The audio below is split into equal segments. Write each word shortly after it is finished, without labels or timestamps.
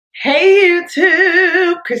Hey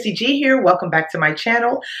YouTube, Chrissy G here. Welcome back to my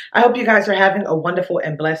channel. I hope you guys are having a wonderful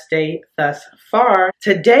and blessed day thus far.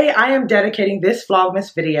 Today I am dedicating this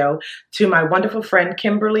Vlogmas video to my wonderful friend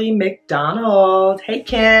Kimberly McDonald. Hey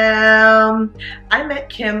Kim! I met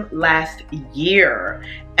Kim last year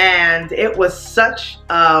and it was such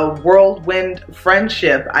a whirlwind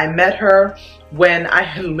friendship. I met her when I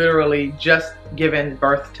had literally just given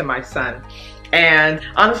birth to my son. And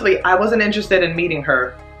honestly, I wasn't interested in meeting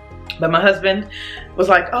her. But my husband was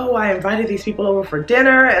like, oh, I invited these people over for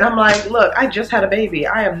dinner. And I'm like, look, I just had a baby.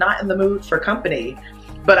 I am not in the mood for company.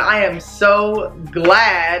 But I am so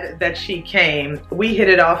glad that she came. We hit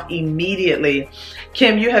it off immediately.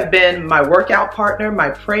 Kim, you have been my workout partner,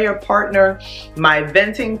 my prayer partner, my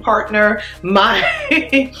venting partner,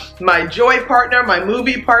 my joy partner, my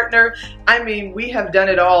movie partner. I mean, we have done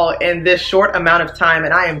it all in this short amount of time,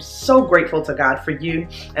 and I am so grateful to God for you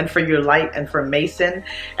and for your light and for Mason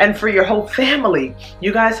and for your whole family.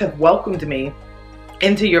 You guys have welcomed me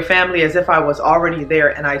into your family as if I was already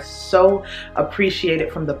there, and I so appreciate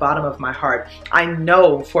it from the bottom of my heart. I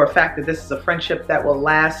know for a fact that this is a friendship that will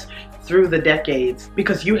last through the decades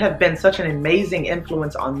because you have been such an amazing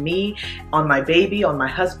influence on me, on my baby, on my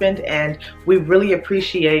husband, and we really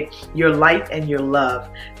appreciate your light and your love.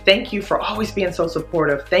 Thank you for always being so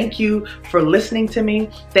supportive. Thank you for listening to me.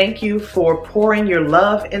 Thank you for pouring your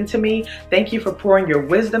love into me. Thank you for pouring your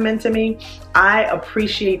wisdom into me. I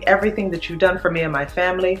appreciate everything that you've done for me and my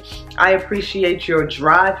family. I appreciate your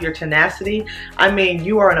drive, your tenacity. I mean,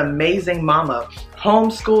 you are an amazing mama.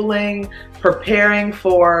 Homeschooling, preparing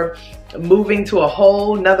for moving to a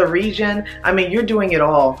whole nother region. I mean, you're doing it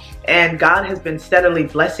all. And God has been steadily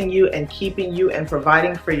blessing you and keeping you and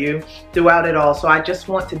providing for you throughout it all. So I just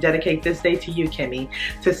want to dedicate this day to you, Kimmy,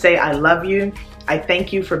 to say I love you. I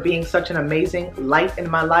thank you for being such an amazing light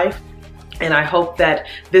in my life. And I hope that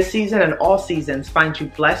this season and all seasons find you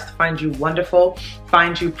blessed, find you wonderful,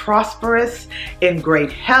 find you prosperous, in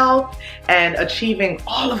great health, and achieving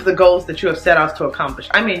all of the goals that you have set out to accomplish.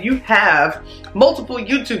 I mean, you have multiple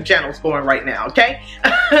YouTube channels going right now, okay?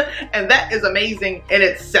 And that is amazing in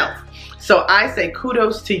itself. So I say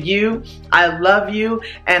kudos to you. I love you,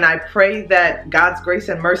 and I pray that God's grace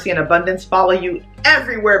and mercy and abundance follow you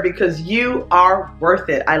everywhere because you are worth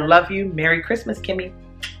it. I love you. Merry Christmas, Kimmy.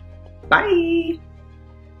 Bye.